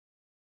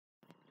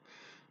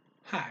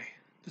Hi,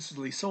 this is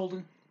Lee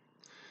Solden.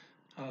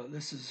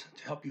 This is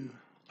to help you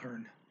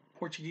learn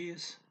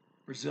Portuguese,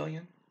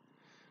 Brazilian.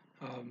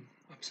 I'm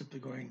simply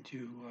going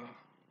to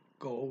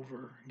go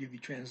over, give you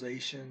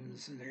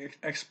translations and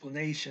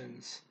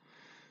explanations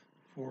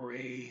for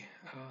a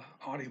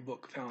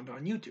audiobook found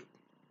on YouTube.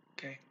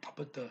 Okay, I'll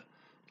put the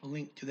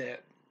link to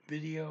that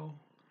video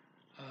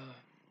uh,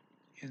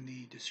 in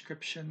the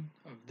description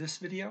of this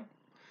video.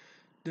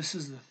 This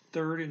is the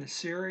third in a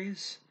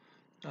series.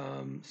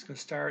 It's going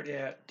to start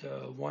at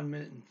 1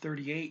 minute and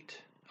 38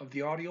 of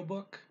the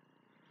audiobook.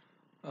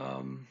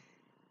 Again,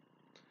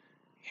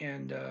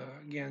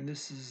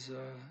 this is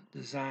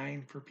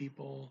designed for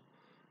people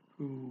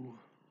who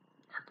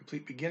are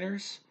complete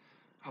beginners.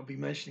 I'll be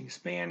mentioning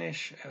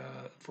Spanish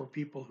for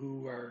people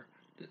who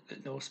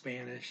that know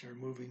Spanish and are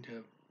moving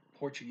to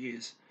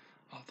Portuguese.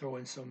 I'll throw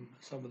in some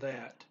of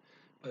that,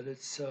 but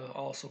it's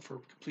also for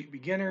complete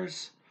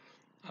beginners.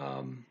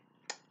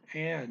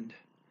 And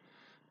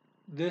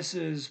this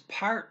is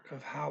part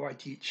of how I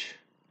teach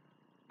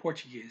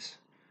Portuguese.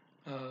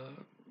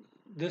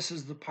 This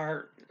is the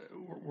part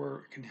where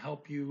it can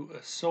help you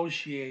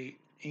associate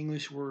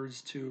English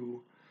words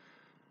to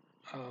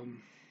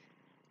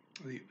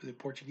the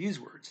Portuguese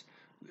words,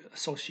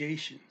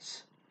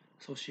 associations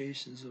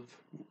of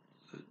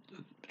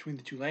between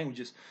the two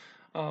languages.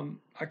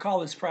 I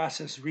call this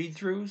process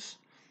read-throughs.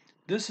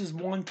 This is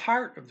one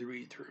part of the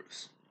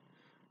read-throughs.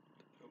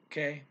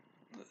 Okay.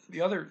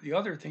 The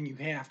other thing you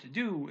have to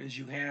do is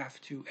you have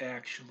to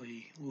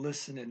actually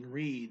listen and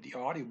read the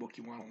audiobook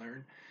you want to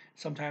learn.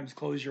 Sometimes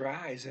close your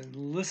eyes and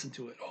listen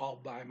to it all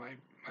by my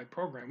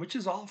program, which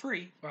is all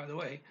free, by the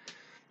way.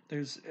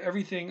 There's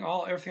everything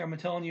I'm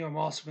telling you. I'm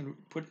also going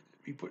to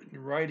be put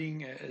in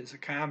writing as a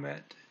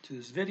comment to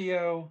this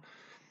video.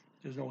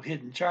 There's no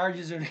hidden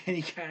charges of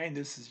any kind.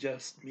 This is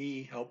just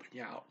me helping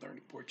you out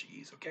learning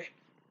Portuguese, okay?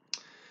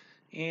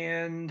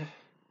 And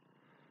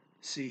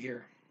see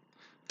here.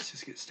 Let's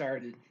just get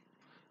started.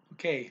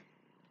 Okay,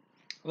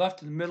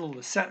 left in the middle of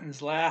the sentence,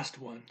 last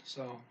one.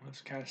 So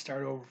let's kind of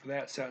start over for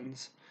that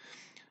sentence.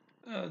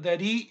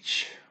 That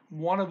each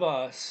one of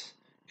us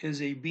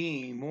is a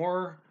being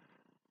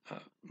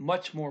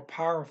much more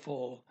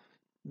powerful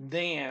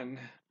than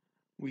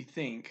we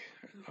think.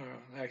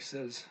 That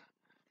says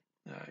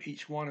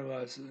each one of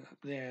us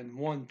than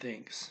one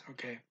thinks.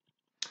 Okay.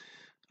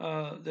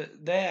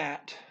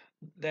 That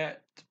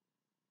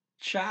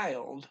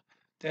child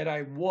that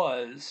I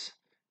was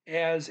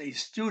as a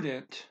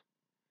student.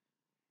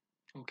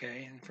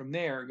 Okay, and from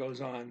there it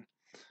goes on.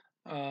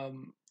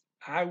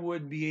 I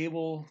would be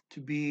able to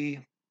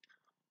be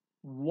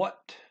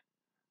what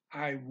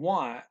I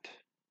want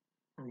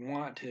or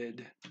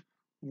wanted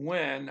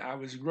when I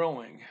was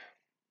growing.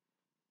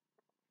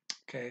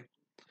 Okay,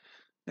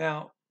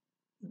 now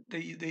they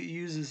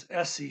uses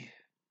esse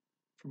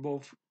for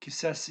both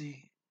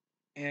quisesse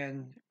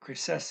and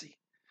crescesse.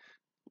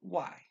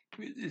 Why?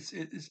 It's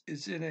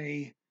in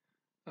a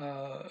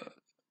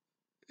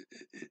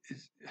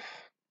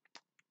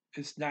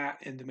it's not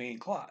in the main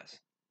clause.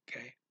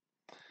 Okay,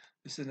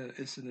 it's in a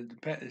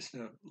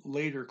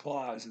later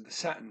clause in the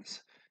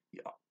sentence.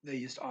 They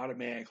just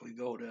automatically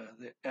go to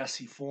the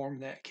esse form in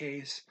that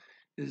case.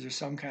 Is there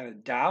some kind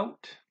of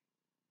doubt?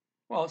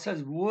 Well, it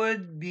says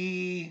would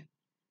be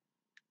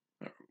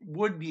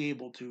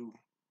able to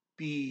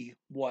be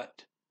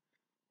what?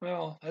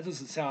 Well, that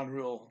doesn't sound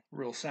real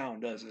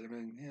sound, does it? I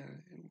mean,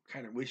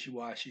 kind of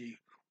wishy-washy.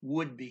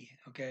 Would be,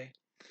 okay?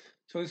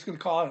 So it's going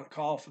to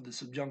call for the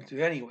subjunctive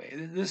anyway.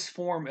 This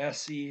form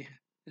esse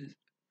is,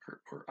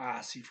 or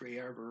asi for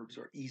AR verbs,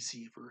 or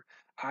ec for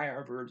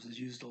IR verbs is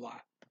used a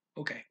lot.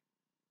 Okay.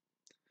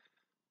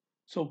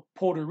 So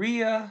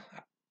poderia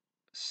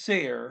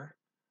ser,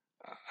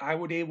 I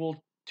would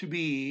able to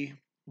be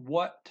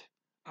what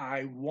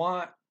I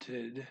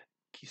wanted,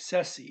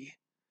 quisesse,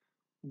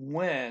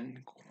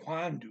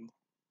 quando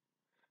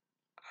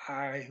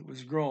I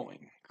was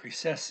growing,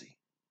 crescesse.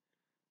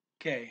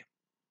 Okay.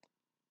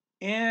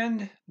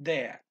 And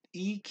that,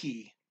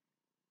 e-key,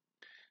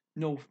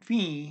 no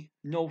fim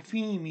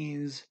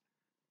means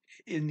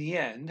in the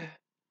end.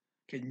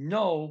 Okay,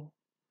 no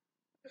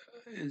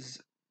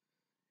is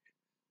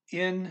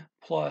in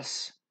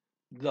plus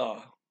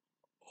the,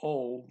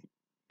 o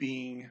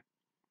being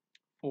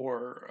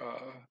for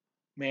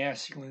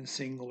masculine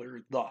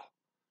singular the.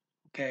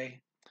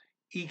 Okay,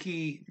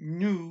 iki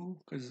nu,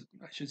 because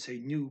I should say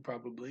nu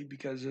probably,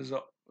 because it's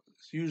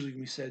usually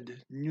we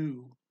said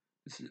nu.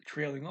 This is a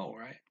trailing o,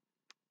 right?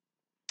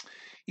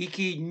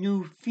 Iki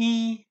nu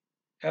fi,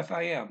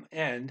 fim,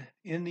 end,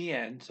 in the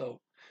end.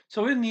 So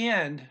in the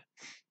end,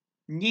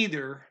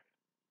 neither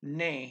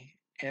ne,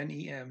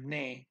 nem,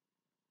 ne,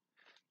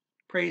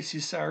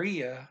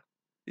 precisaria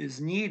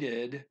is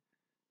needed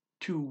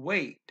to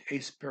wait,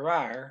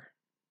 esperar,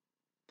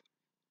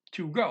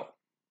 to go,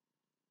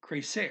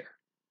 crescer.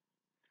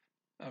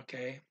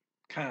 Okay,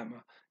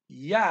 comma.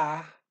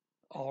 Ya,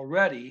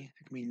 already,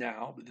 it can mean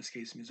now, but this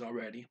case means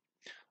already.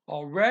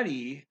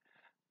 Already,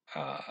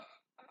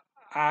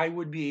 I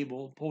would be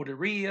able,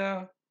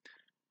 poderia,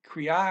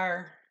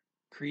 criar,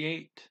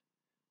 create,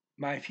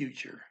 my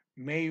future.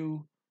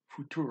 Meu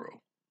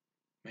futuro.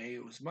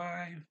 Meu is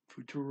my,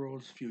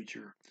 futuro's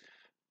future.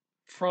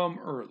 From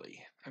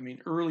early. I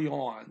mean early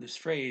on. This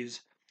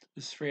phrase,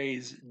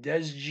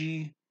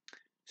 desde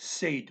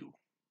cedo.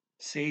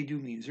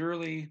 Cedo means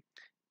early.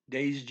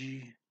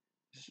 Desde,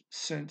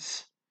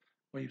 since.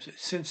 What do you say?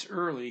 Since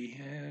early.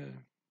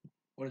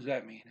 What does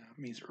that mean? It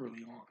means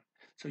early on.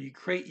 So you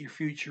create your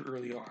future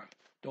early on.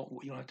 You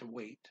don't have to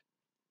wait.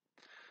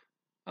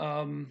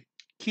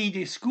 Que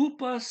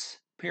desculpas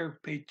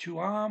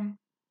perpetuam.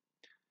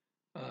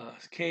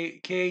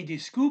 Que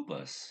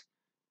desculpas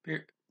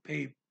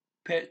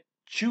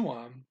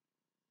perpetuam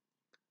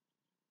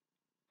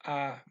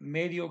a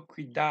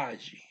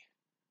mediocridade.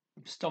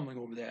 I'm stumbling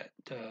over that.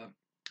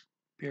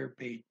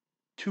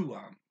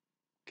 Perpetuam.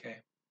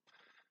 Okay.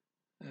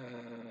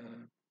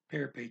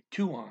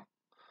 Perpetuam.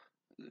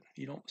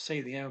 You don't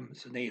say the M,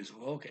 it's a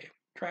nasal. Okay.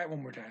 Try it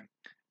one more time.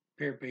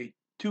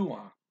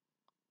 Perpetuam.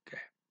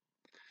 Okay.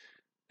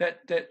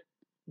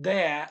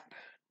 That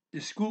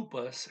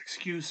disculpas,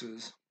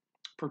 excuses,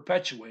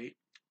 perpetuate,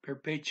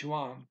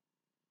 perpetuam,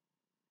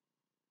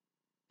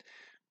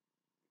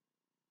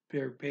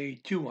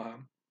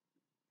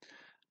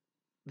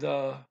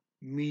 the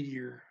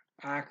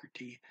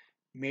mediocrity,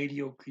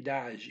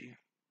 mediocridade.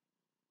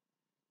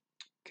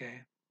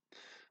 Okay.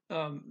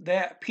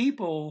 That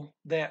people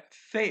that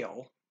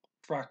fail,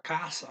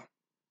 fracassa,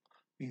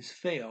 means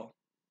fail.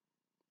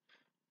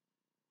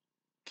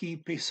 Que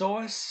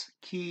pessoas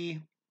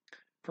que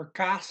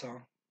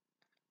fracassam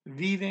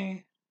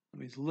vivem,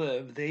 means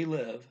live, they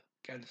live.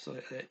 Got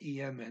that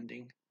EM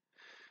ending.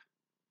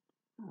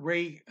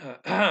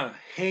 Reclamando.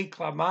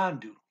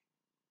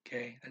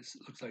 Okay, that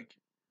looks like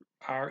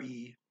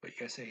RE, but you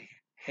gotta say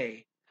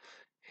hey.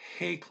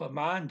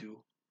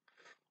 Reclamando.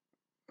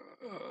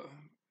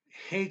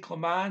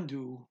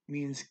 Reclamando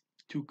means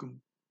to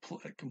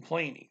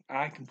complaining.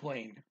 I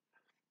complain.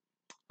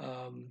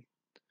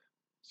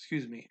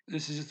 Excuse me.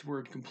 This is just the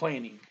word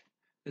complaining.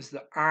 This is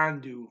the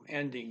ando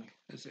ending.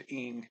 This is the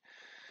ing.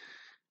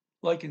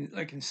 Like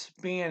in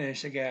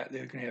Spanish, they're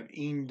gonna have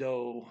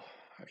indu,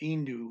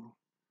 andu,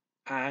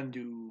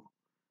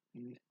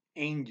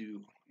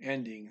 andu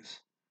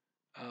endings.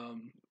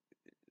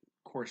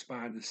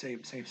 Correspond to the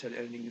same set of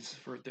endings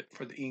for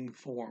the ing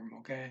form.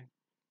 Okay.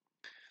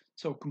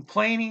 So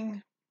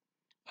complaining,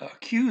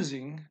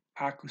 accusing,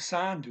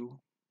 acusando,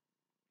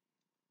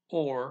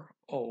 or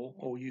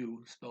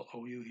ou spelled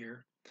ou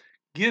here,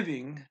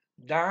 giving,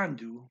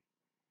 dando,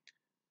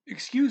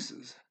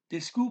 excuses,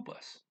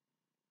 desculpas.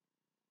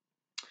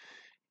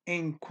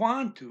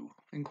 Enquanto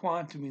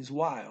means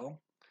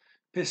while,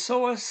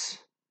 pessoas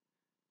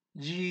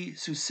de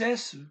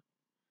sucesso,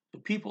 the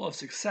people of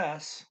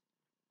success,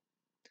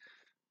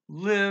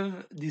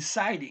 live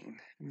deciding,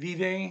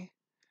 vivem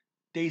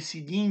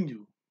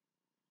decidindo,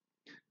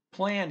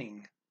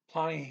 planning,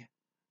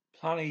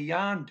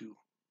 planejando.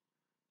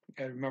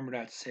 I remember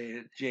not to say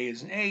it. J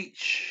is an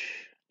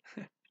H.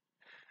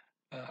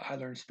 I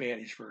learned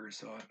Spanish first,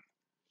 so I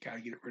got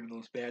to get rid of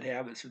those bad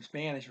habits from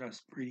Spanish when I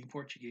was reading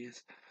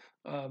Portuguese.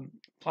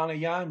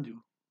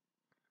 Planejando,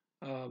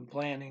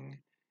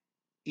 planning.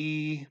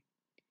 E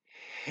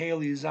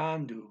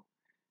realizando,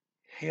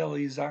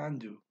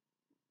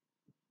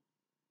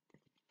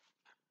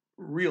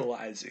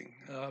 realizing,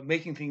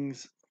 making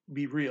things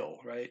be real,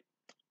 right?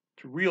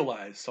 To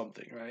realize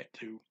something, right?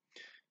 To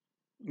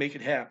make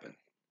it happen.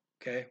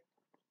 Okay.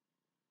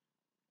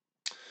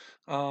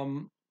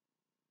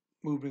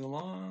 Moving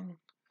along.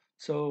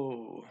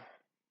 So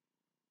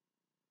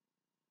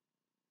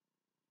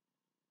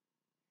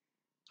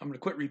I'm going to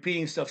quit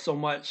repeating stuff so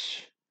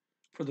much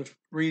for the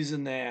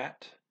reason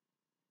that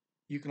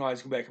you can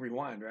always go back and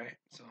rewind, right?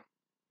 So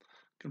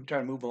I'm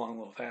trying to move along a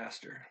little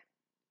faster.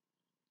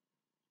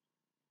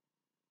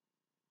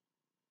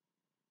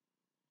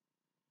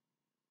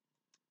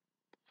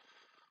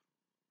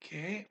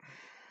 Okay.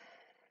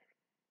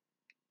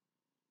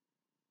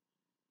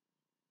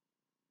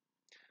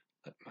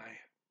 Let my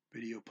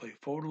video play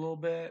forward a little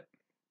bit.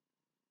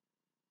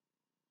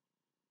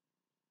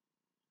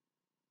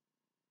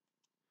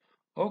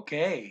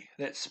 Okay,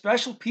 that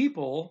special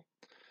people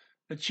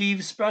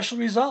achieve special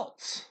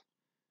results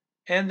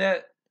and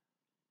that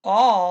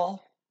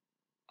all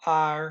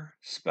are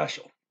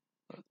special.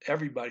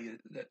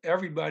 That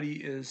everybody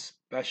is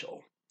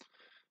special.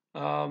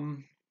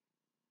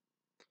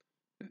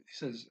 He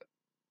says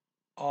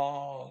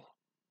all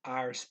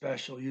are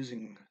special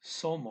using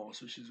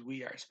somos, which is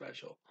we are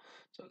special.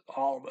 So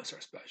all of us are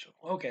special.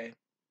 Okay.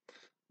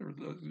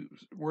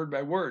 Word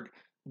by word.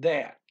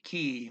 That,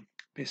 que,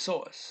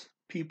 pessoas,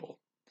 people,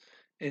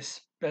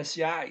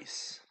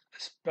 especiais,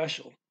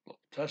 special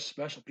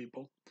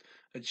people,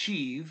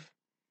 achieve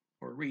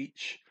or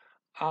reach,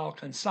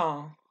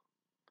 alcançar,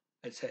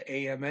 that's an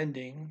AM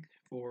ending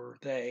for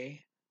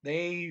they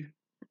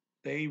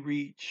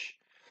reach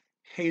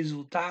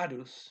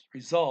resultados,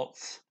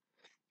 results,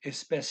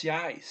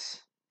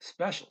 especiais,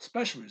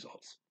 special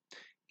results.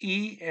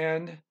 E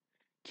and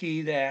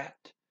que that,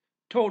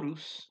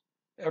 todos,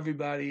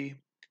 everybody,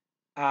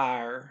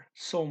 are,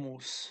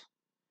 somos,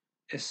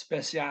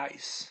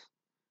 especiais.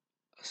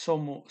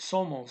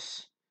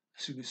 Somos,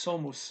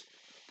 somos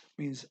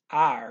means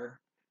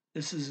are.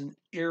 This is an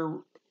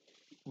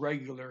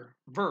irregular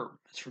verb.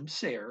 It's from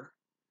ser.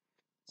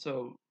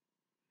 So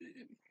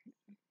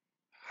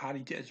how do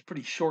you, it's a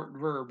pretty short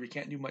verb. You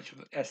can't do much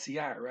with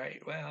SCI,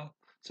 right? Well,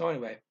 so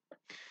anyway,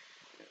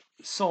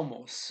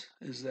 somos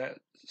is that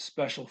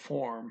special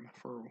form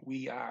for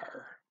we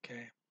are,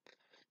 okay?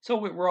 So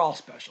we're all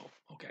special,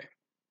 okay?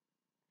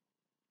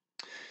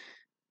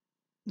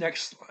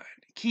 Next slide.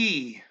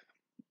 Que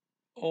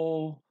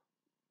o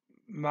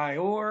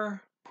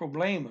maior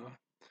problema,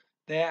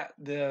 that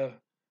the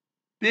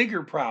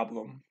bigger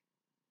problem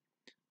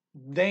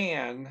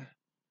than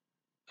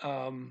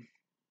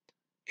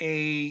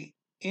a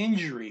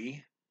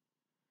injury,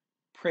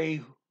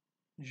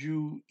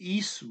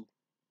 prejuízo,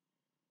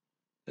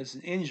 that's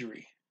an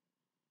injury,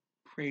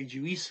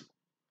 prejuízo.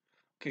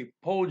 Okay,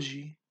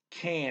 pode,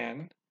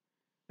 can,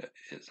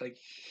 it's like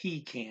he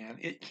can,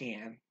 it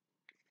can.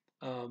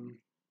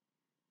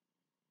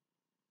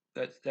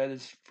 That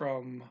is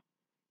from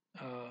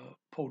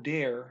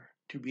poder,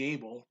 to be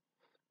able,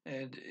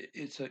 and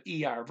it's an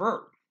er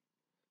verb.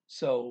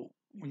 So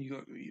when you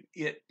go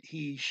it,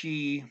 he,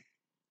 she,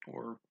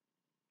 or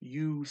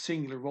you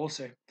singular voce,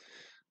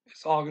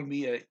 it's all going to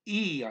be a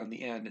e on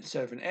the end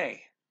instead of an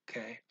a.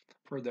 Okay,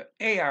 for the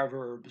ar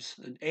verbs,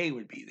 an a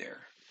would be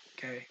there.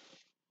 Okay.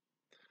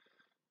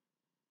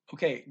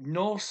 Okay,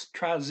 nos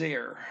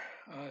trazer.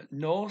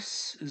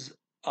 Nos is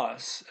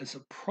us as a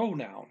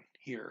pronoun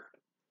here.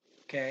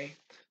 Okay,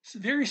 it's the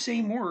very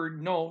same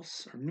word,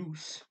 nos or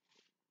nous,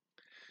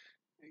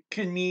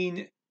 can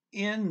mean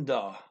in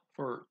the,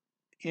 for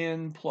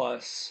in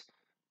plus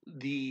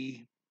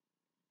the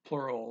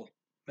plural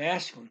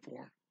masculine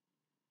form.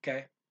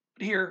 Okay,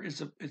 but here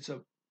it's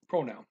a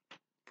pronoun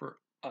for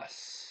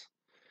us.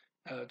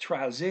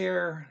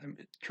 Trazer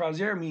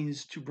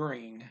means to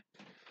bring.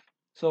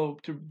 So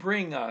to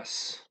bring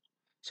us.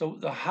 So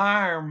the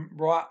harm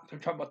brought, they're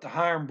talking about the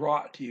harm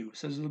brought to you. It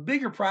says the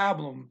bigger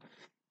problem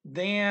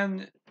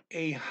than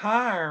a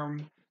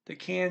harm that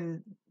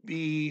can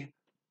be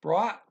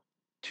brought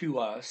to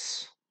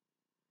us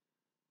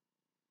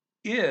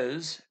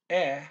is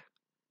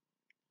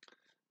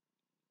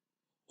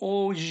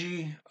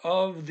hoje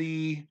of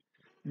the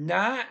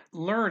not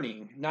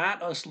learning,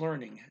 not us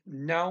learning.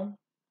 Não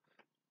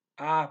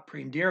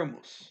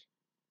aprendermos,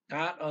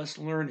 not us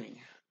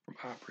learning, from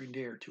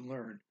aprender, to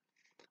learn.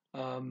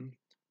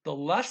 The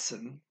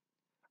lesson,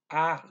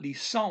 a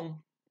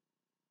lição,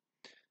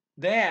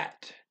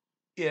 that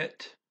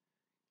it,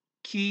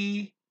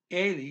 que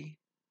ele,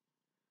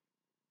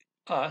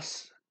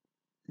 us,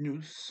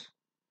 nos,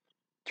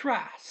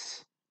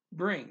 traz,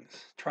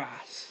 brings,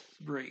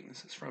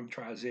 it's from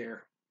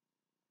trazer.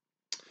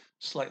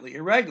 Slightly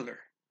irregular.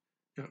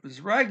 If it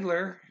was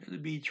regular, it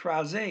would be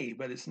traze,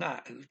 but it's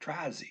not. It's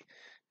trazi.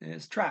 And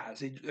it's traz.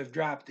 They've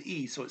dropped the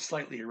E, so it's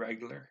slightly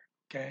irregular.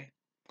 Okay.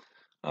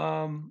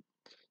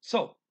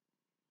 So,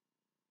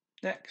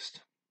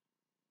 next.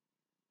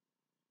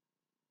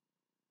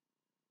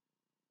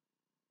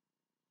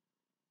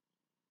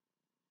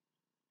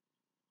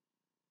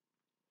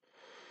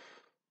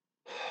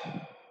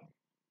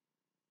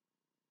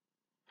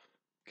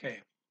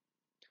 Okay.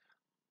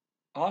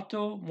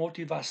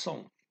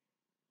 Automotivação,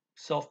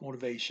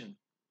 self-motivation.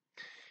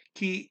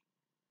 Que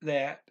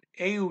that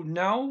eu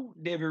não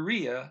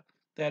deveria,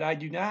 that I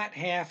do not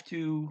have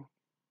to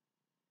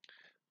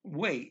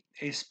wait,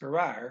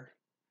 esperar,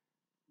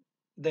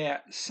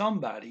 that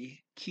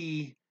somebody,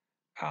 que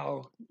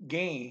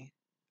alguém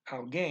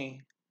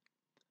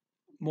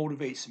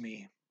motivates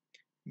me,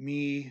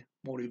 me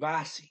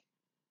motivasse.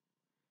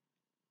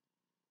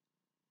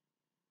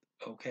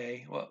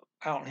 Okay, well,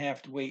 I don't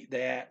have to wait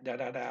that,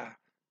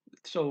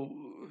 So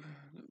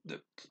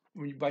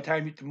by the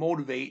time you have to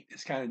motivate,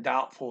 it's kind of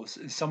doubtful.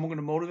 Is someone going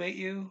to motivate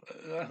you?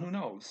 Who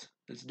knows?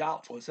 It's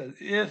doubtful. It says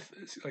if,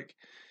 it's like,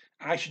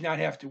 I should not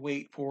have to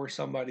wait for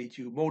somebody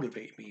to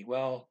motivate me.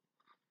 Well,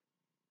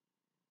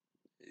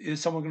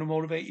 is someone going to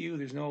motivate you?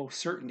 There's no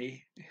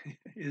certainty,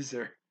 is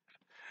there?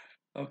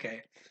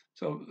 Okay,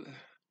 so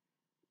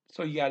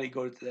you got to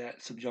go to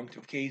that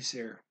subjunctive case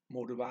there,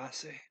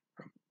 motivasse,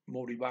 from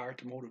motivar,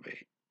 to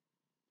motivate.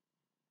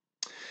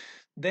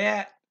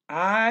 That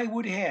I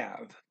would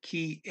have,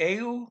 que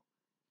eu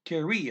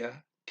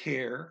teria,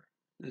 ter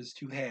is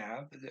to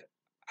have, the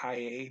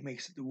ia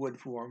makes it the would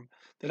form,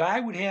 that I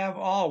would have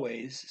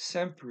always,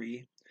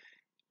 sempre,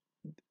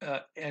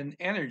 an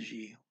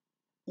energy,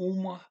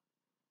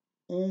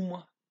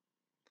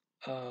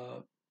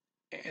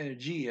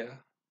 energia,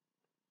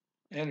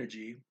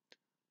 energy,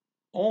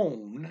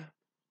 own,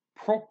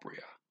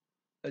 propria.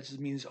 That just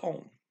means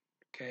own.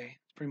 Okay,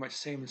 it's pretty much the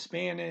same in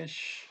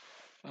Spanish.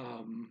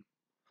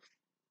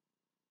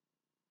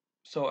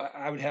 So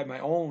I would have my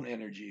own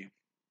energy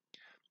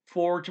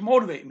for to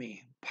motivate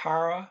me,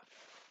 para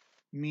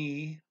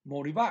me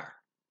motivar.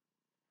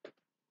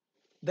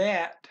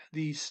 That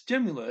the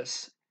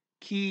stimulus,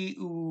 que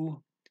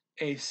o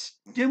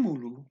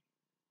estímulo,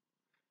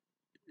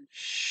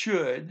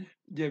 should,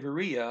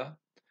 deveria,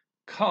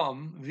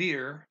 come,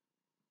 vir.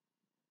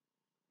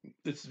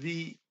 It's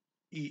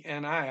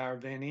V-E-N-I-R,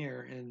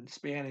 venir. In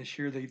Spanish,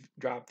 here they've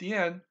dropped the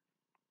N.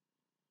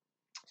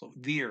 So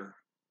vir,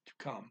 to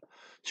come.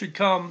 Should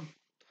come,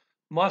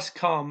 must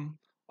come,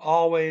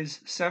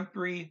 always,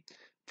 sempre,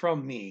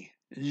 from me.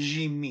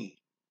 Me.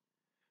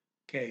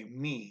 Okay,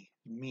 me,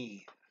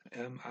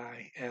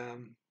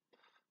 M-I-M.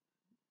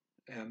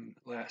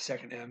 Last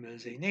second M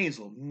is a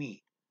nasal,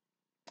 me.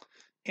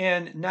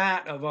 And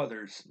not of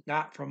others,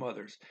 not from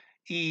others.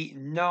 E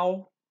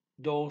no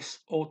dos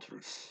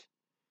outros.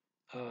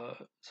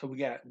 So we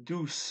got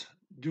dos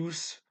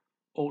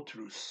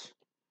outros.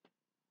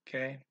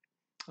 Okay,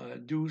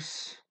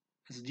 dos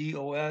is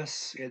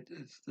D-O-S.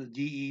 It's the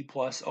D-E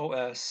plus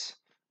O-S,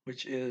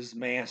 which is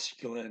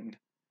masculine,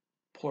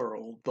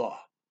 plural, the,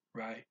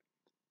 right?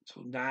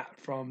 So not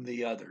from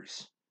the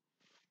others.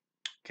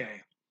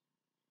 Okay.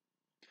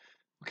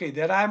 Okay,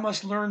 that I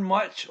must learn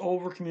much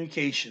over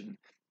communication.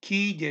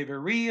 Que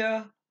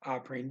deveria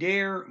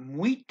aprender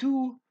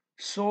muito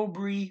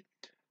sobre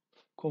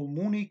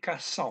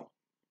comunicação.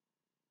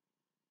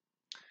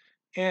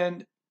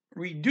 And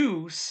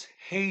reduziria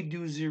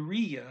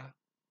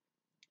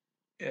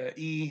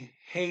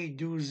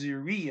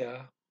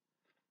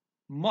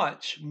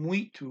much,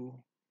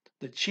 muito,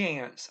 the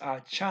chance,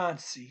 a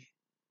chance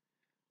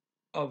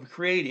of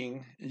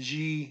creating,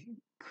 de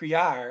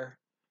criar,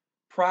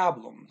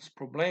 problemas,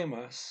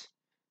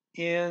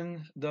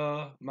 in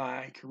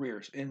my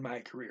career,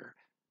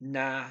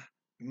 na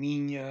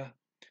minha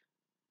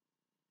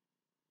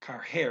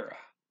carreira.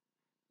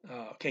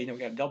 Okay, now we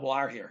got a double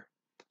R here.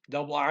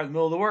 Double R in the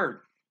middle of the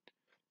word.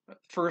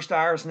 First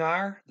R is an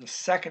R, the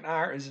second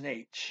R is an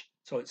H.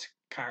 So it's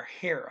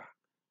carreira.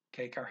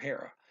 Okay,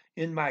 carreira.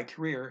 In my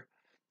career.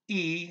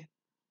 E,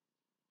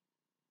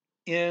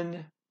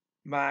 in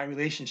my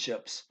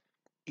relationships.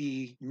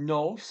 E,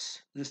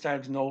 nos. This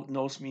time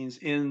nos means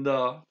in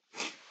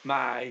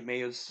my,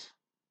 meus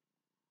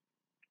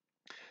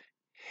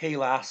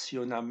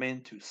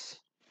relacionamentos.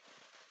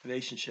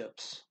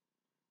 Relationships.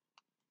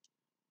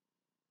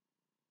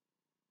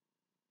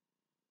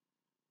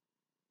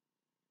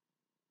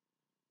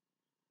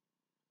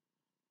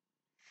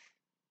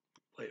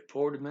 Play it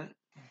forward a minute.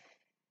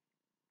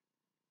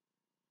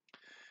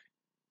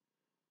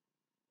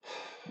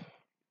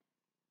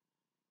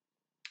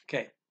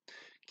 Okay.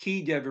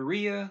 Que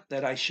deveria,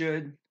 that I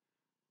should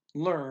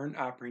learn,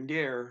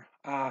 aprender,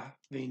 a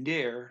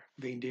vender.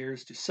 Vender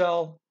is to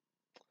sell.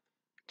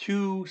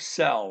 To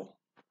sell.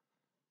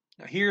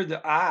 Now here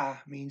the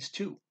a means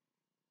to.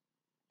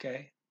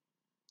 Okay.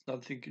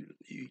 Another thing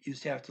you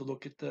just have to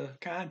look at the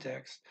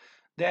context.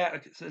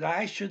 That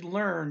I should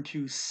learn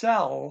to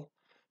sell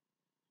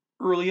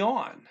early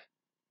on.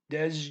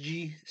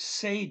 Desde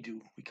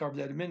cedo. We covered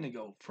that a minute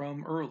ago.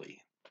 From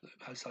early.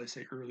 That's how I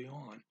say early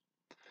on.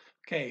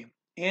 Okay.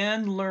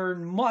 And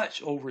learn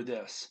much over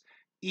this.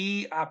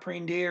 E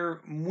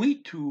aprender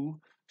muito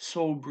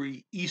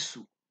sobre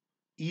isso.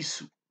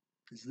 Isso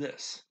is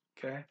this.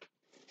 Okay.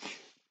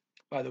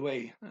 By the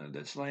way,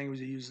 that's language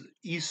they use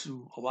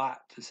isso a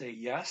lot to say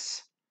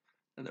yes.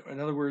 In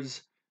other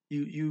words,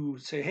 you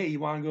say, hey, you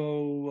want to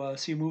go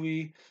see a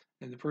movie?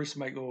 And the person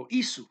might go,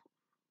 isso.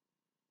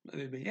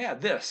 They'd be, yeah,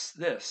 this,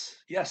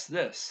 yes,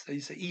 this. They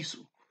say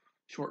isso,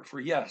 short for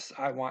yes,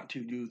 I want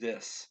to do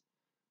this.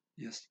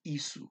 Just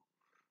isso.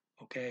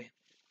 Okay.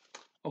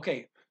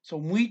 Okay. So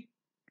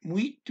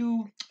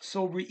muito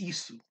sobre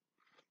isso.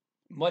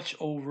 Much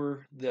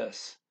over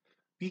this.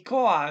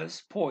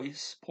 Because,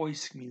 pois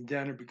means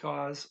then or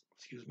because,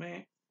 excuse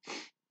me.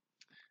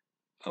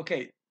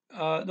 Okay,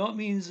 no, it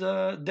means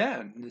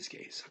then in this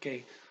case.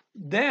 Okay,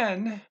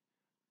 then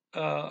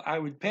I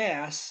would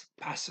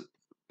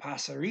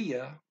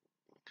passaria,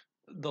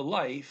 the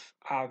life,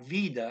 a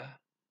vida,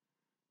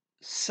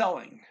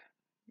 selling,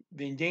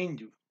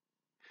 vendendo.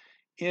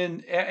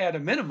 At a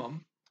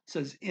minimum, it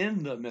says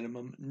in the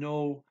minimum,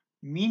 no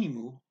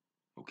mínimo.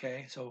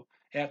 Okay, so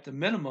at the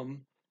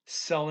minimum,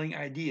 selling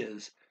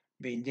ideas,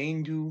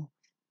 vendendo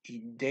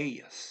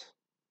ideias.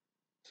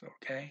 So,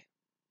 okay.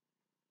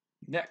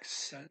 Next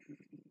sentence.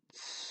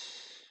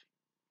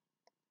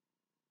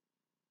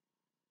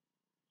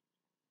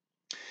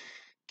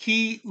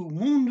 Que o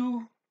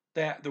mundo,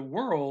 that the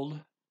world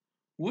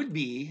would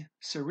be,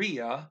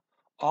 seria,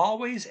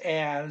 always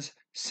as,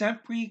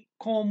 sempre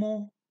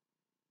como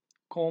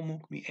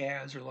can be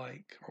as or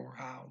like or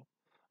how.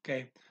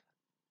 Okay.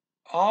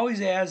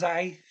 Always as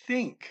I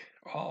think,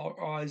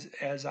 always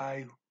as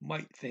I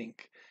might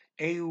think.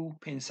 Eu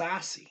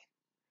pensasse,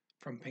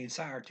 from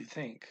pensar, to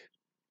think.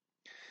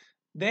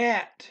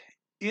 That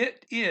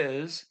it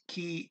is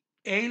que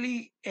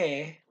ele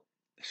é,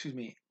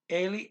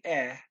 ele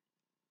é,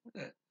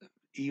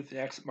 E with the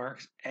accent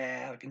marks,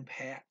 like in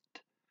Pat,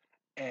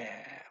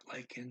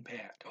 like in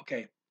Pat.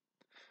 Okay.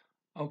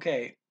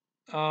 Okay.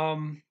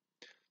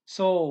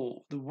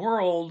 So the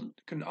world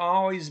can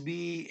always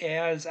be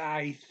as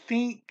I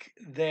think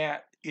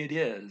that it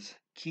is.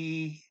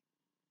 Que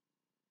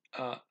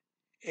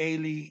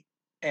ele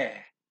é,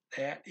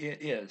 that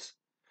it is.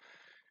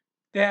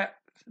 That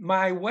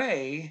my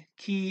way,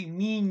 que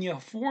minha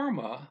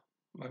forma,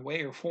 my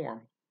way or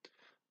form,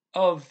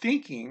 of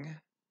thinking,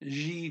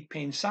 de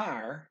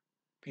pensar,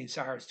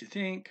 pensar is to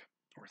think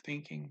or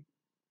thinking,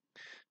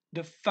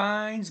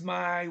 defines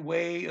my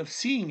way of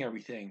seeing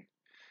everything.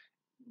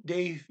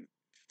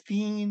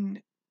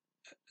 Defin,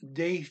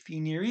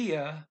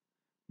 definiria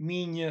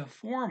minha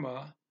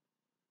forma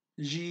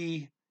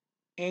de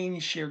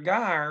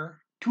enxergar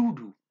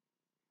tudo.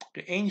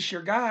 To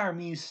enxergar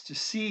means to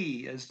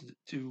see, as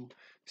to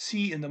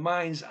see in the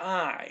mind's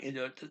eye,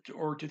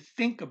 or to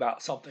think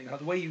about something,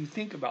 the way you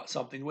think about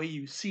something, the way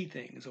you see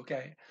things,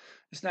 okay?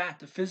 It's not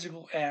the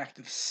physical act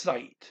of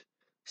sight,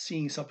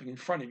 seeing something in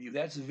front of you.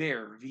 That's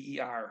ver,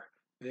 V-E-R,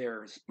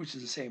 ver, which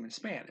is the same in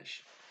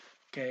Spanish,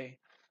 okay?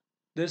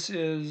 This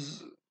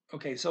is,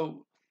 okay,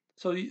 so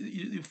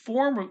the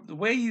form of, the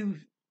way you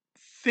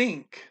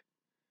think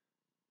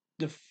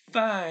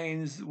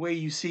defines the way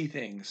you see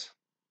things.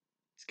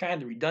 It's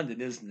kind of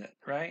redundant, isn't it?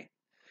 Right?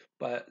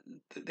 But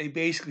they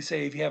basically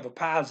say if you have a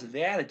positive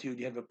attitude,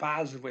 you have a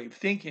positive way of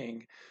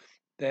thinking,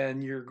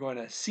 then you're going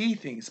to see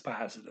things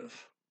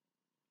positive,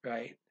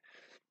 right?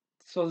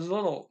 So there's a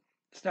little,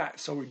 it's not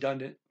so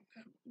redundant,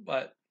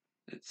 but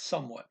it's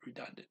somewhat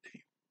redundant.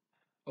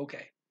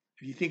 Okay.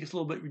 If you think it's a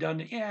little bit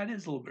redundant, yeah, it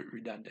is a little bit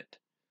redundant.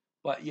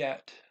 But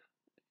yet,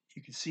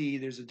 you can see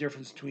there's a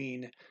difference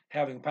between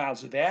having a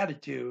positive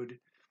attitude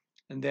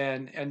and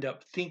then end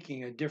up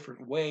thinking a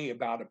different way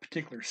about a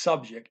particular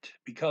subject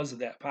because of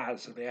that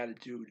positive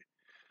attitude.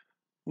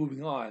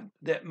 Moving on,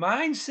 that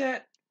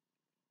mindset,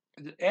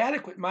 the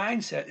adequate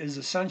mindset is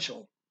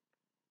essential.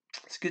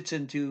 This gets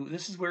into,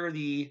 this is where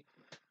the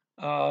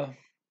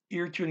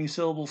ear tuning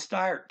syllables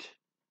start.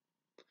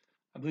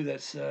 I believe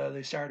that's,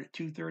 they start at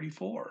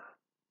 234.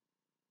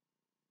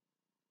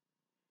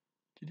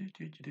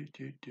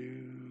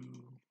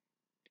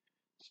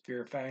 Just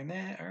verifying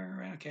that. All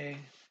right, okay.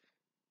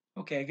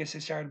 Okay, I guess they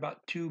started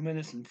about 2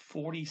 minutes and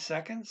 40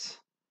 seconds.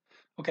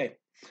 Okay,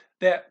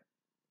 that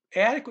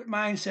adequate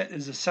mindset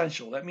is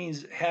essential. That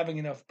means having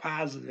enough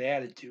positive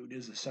attitude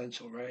is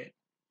essential, right?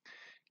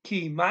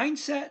 Que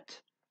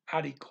mindset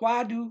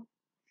adequado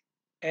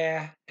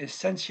é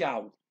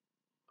essencial.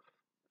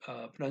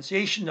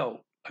 Pronunciation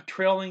note, a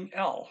trailing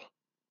L.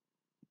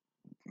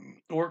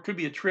 Or it could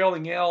be a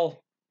trailing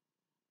L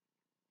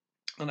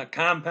on a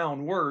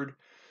compound word.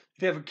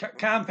 If you have a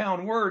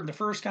compound word and the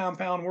first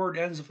compound word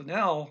ends with an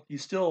L, you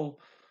still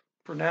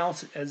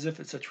pronounce it as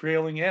if it's a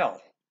trailing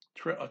L.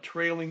 A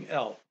trailing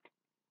L.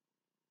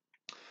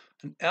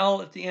 An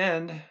L at the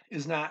end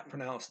is not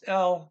pronounced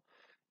L.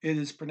 It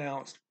is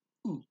pronounced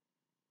oo,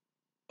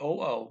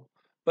 O-O,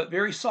 but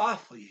very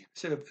softly.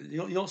 Instead of,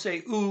 you don't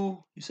say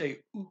ooh, you say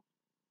ooh,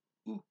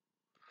 ooh.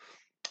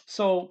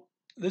 So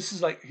this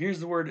is like, here's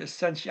the word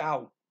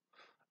essential.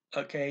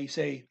 Okay, you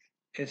say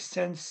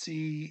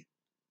essential.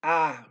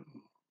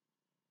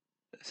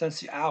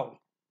 Essential.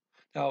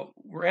 Now,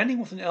 we're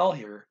ending with an L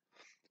here,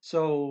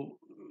 so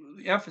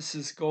the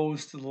emphasis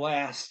goes to the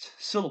last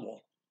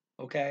syllable,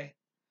 okay?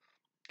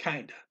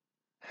 Kinda.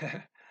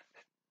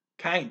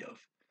 Kind of.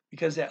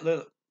 Because that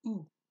little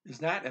ooh is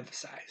not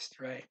emphasized,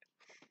 right?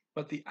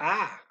 But the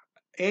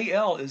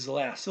A-L is the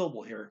last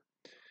syllable here.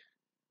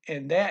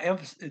 And that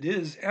it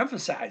is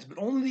emphasized, but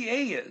only the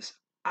A is.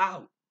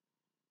 Ow.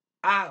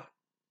 Ow.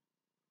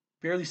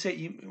 Barely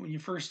say, when you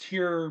first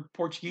hear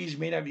Portuguese, you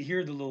may not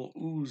hear the little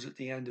oohs at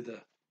the end of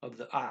the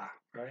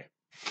right?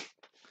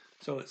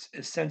 So it's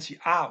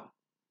essencial,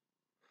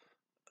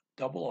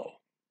 double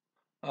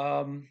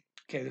O.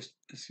 Okay, let's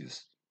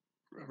just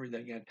read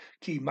that again.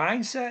 Que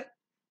mindset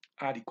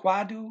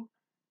adequado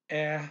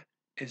é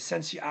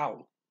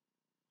essencial.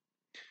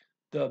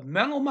 The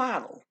mental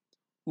model,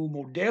 o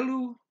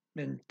modelo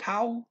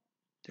mental,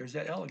 there's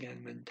that L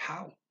again,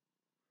 mental.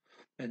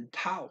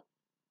 Mental.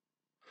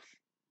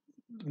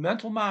 The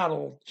mental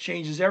model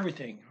changes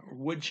everything, or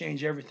would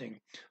change everything.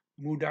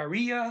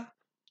 Mudaria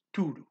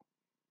tudo.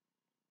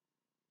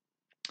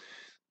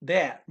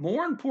 That,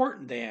 more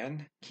important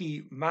than,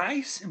 que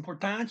mais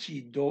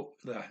importante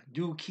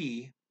do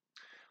que,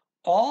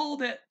 all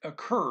that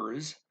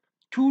occurs,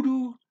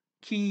 tudo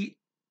que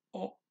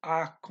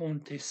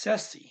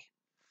acontecesse,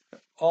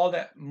 all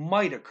that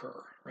might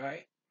occur,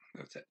 right?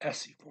 That's an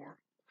esse form.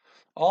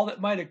 All that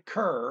might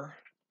occur,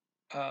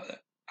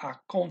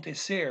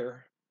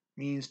 acontecer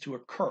means to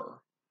occur.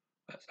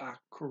 That's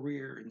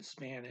occurrir in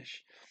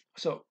Spanish.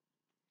 So,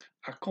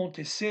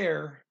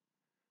 acontecer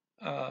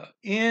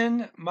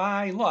in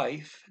my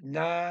life,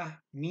 na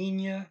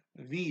minha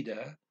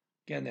vida.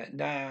 Again, that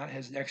na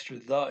has an extra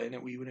the in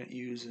it we wouldn't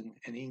use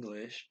in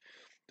English.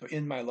 So,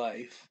 in my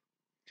life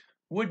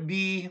would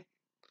be,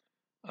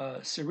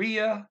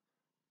 seria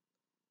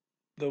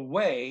the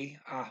way,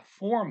 a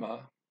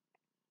forma,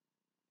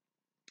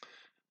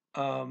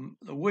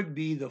 would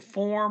be the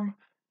form,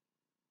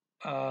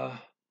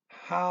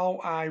 how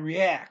I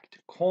react,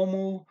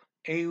 como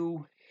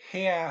eu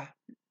reagiria,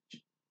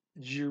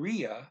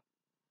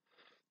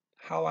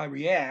 how I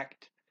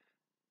react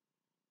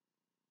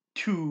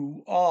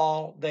to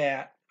all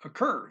that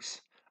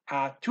occurs,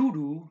 a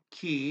tudo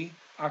que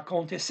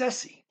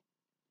acontecesse.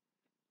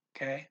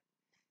 Okay?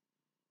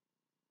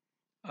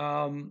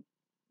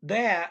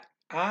 That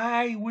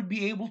I would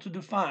be able to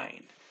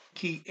define.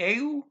 Que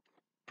eu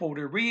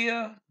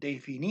poderia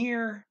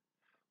definir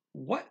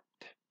what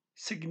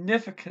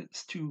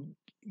significance to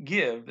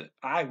give, that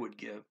I would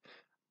give.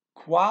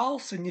 Qual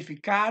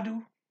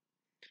significado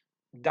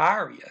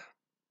daria?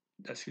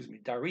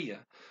 Daria.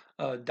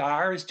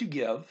 Dar is to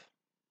give,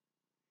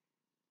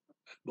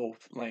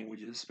 both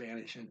languages,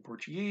 Spanish and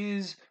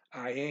Portuguese.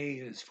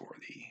 Ia is for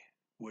the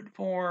would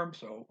form,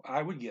 so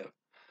I would give.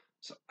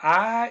 So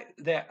I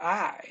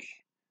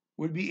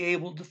would be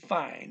able to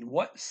find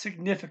what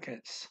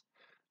significance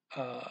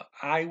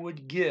I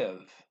would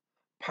give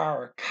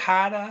para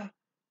cada,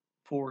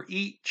 for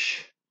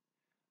each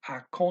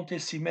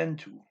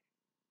acontecimento,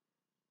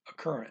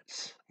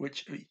 occurrence,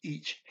 which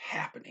each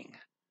happening.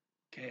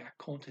 Okay,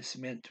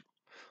 acontecimento.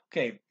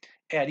 Okay,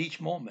 at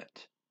each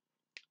moment.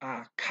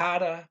 A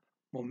cada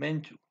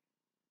momento.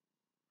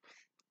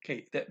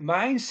 Okay, that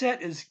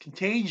mindset is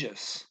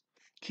contagious.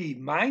 Que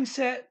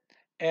mindset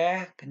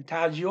é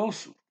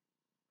contagioso.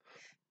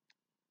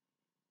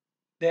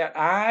 That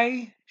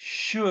I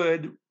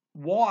should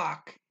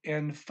walk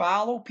and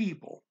follow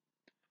people,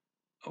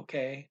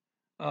 okay,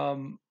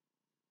 so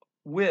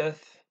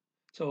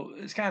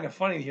it's kind of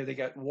funny here. They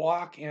got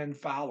walk and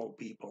follow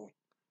people.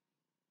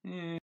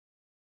 It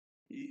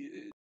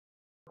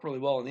work really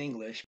well in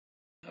English.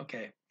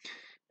 Okay.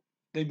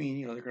 They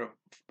mean, they're going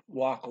to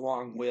walk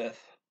along with.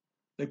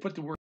 They put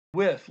the word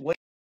with later.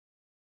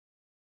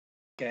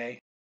 Okay.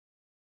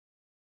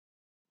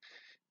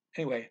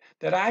 Anyway,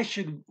 that I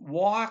should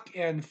walk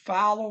and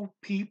follow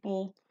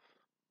people.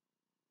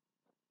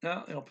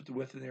 No, they don't put the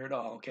with in there at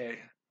all. Okay.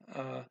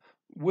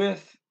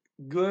 With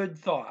good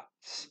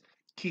thoughts.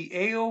 Que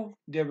eu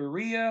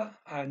deveria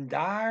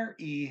andar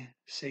e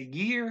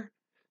seguir.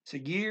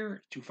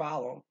 Seguir, to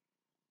follow.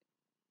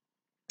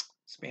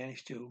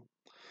 Spanish too.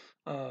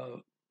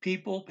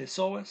 People,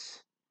 pessoas.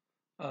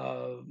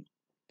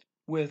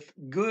 With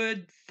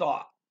good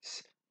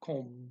thoughts.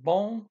 Com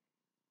bons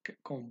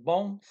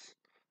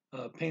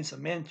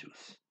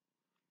pensamentos.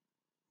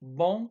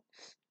 Bons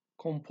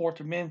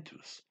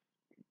comportamentos.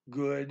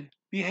 Good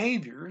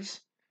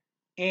behaviors.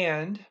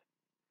 And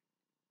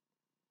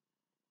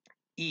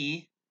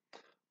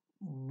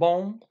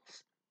bons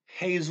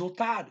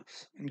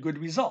resultados, and good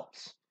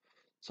results.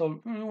 So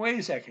wait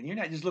a second, you're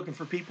not just looking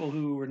for people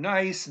who are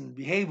nice and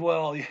behave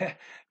well. Yeah,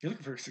 you're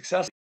looking for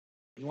success.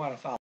 You want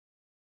to follow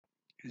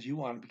because you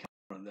want to become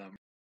one of them.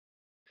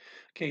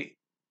 Okay,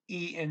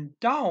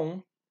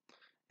 então,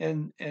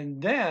 and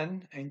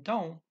then,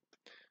 então,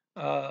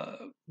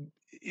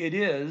 it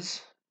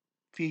is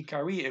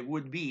ficaria. It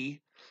would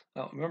be.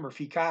 Remember,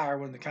 ficar,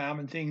 one of the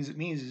common things it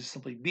means is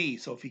simply be.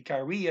 So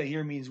ficaria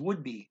here means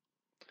would be.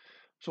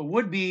 So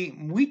would be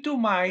muito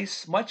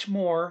mais, much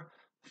more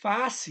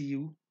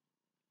fácil.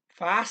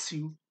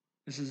 Fácil.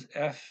 This is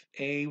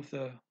F-A with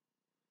a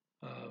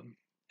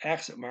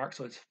accent mark,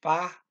 so it's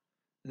fa.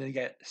 And then you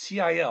got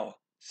C-I-L.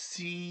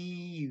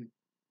 C-U.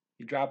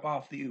 You drop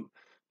off the U.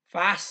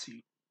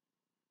 Fácil.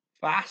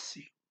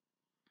 Fácil.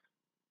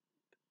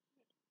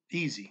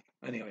 Easy.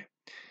 Anyway.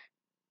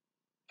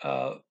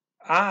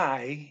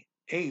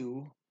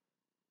 Eu,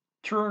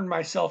 turn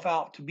myself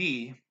out to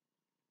be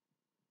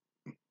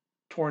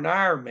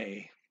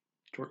tornar-me,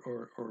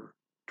 or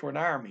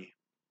tornar-me.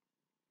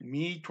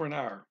 Me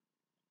tornar.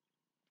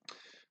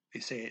 They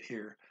say it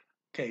here.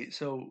 Okay,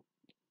 so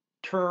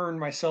turn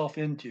myself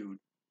into.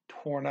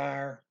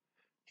 Tornar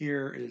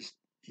here is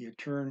you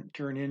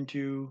turn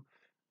into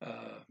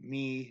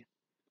me.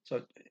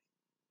 So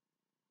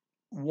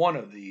one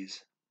of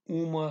these.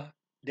 Uma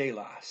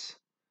delas.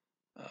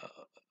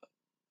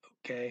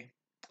 Okay.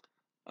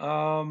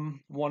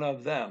 One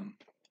of them.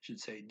 Should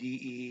say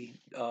DE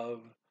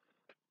of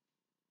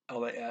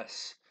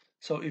LAS.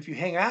 So if you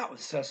hang out with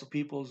successful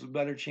people, there's a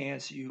better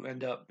chance you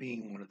end up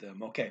being one of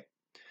them. Okay.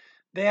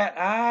 That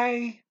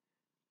I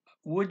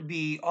would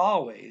be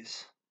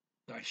always,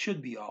 I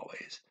should be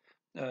always,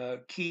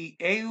 que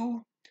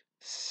eu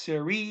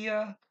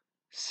seria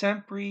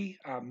sempre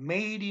a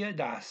média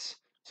das.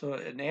 So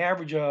an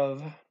average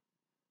of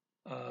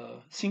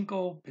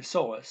 5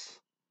 pessoas,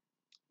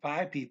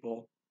 5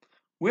 people,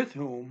 with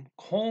whom,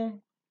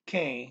 com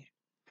quem,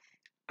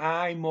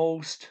 I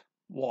most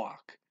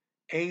walk.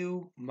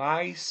 Eu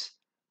mais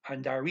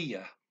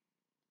andaria.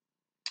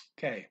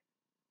 Okay.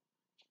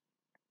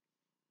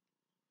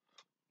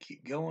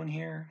 Keep going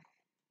here.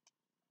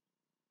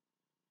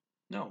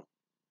 No.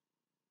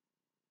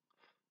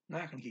 I'm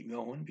not going to keep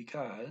going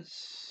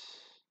because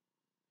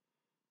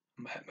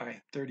I'm at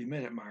my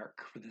 30-minute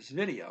mark for this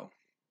video.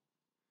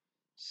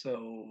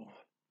 So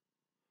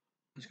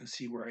I'm just going to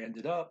see where I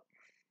ended up.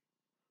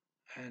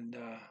 And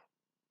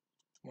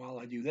while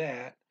I do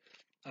that,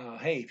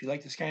 hey, if you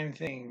like this kind of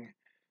thing,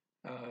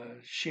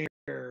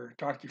 share,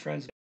 talk to your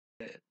friends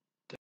about it,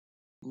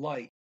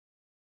 like,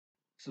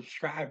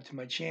 subscribe to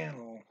my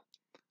channel,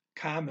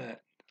 comment,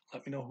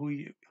 let me know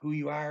who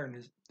you are and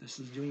this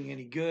is doing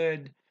any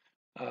good.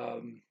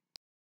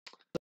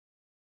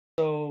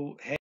 So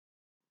hey.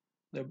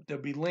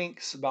 There'll be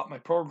links about my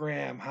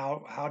program.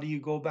 How do you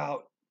go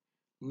about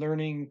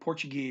learning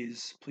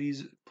Portuguese?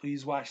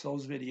 Please watch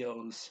those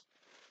videos.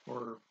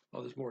 Or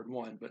well, there's more than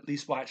one, but at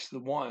least watch the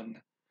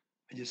one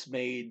I just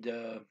made.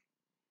 Did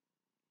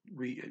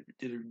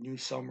a new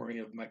summary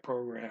of my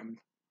program,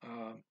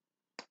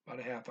 about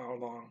a half hour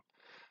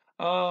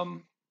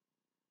long.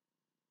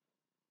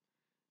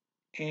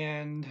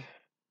 And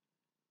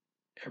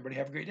everybody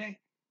have a great day.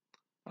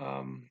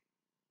 I'm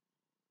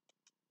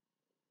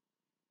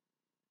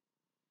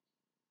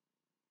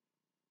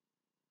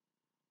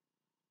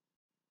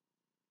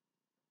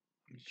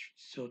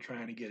still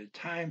trying to get a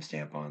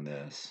timestamp on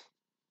this.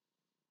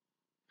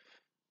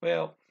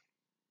 Well,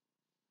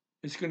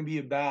 it's going to be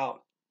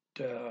about,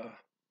 oh,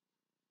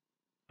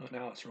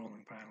 now it's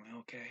rolling finally.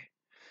 Okay.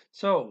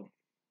 So,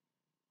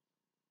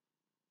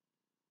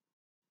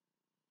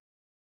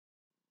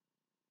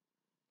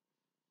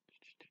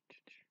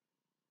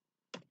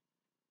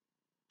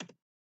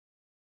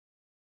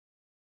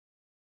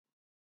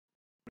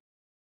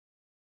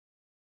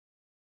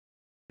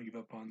 give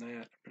up on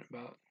that.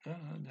 About,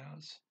 now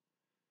it's,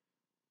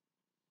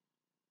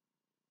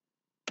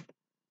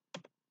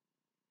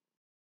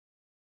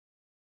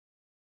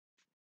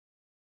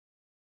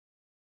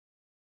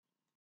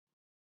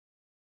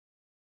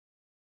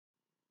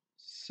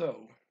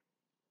 so,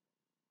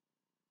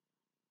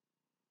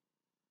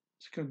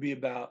 it's going to be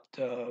about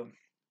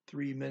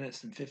 3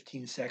 minutes and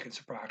 15 seconds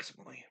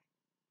approximately.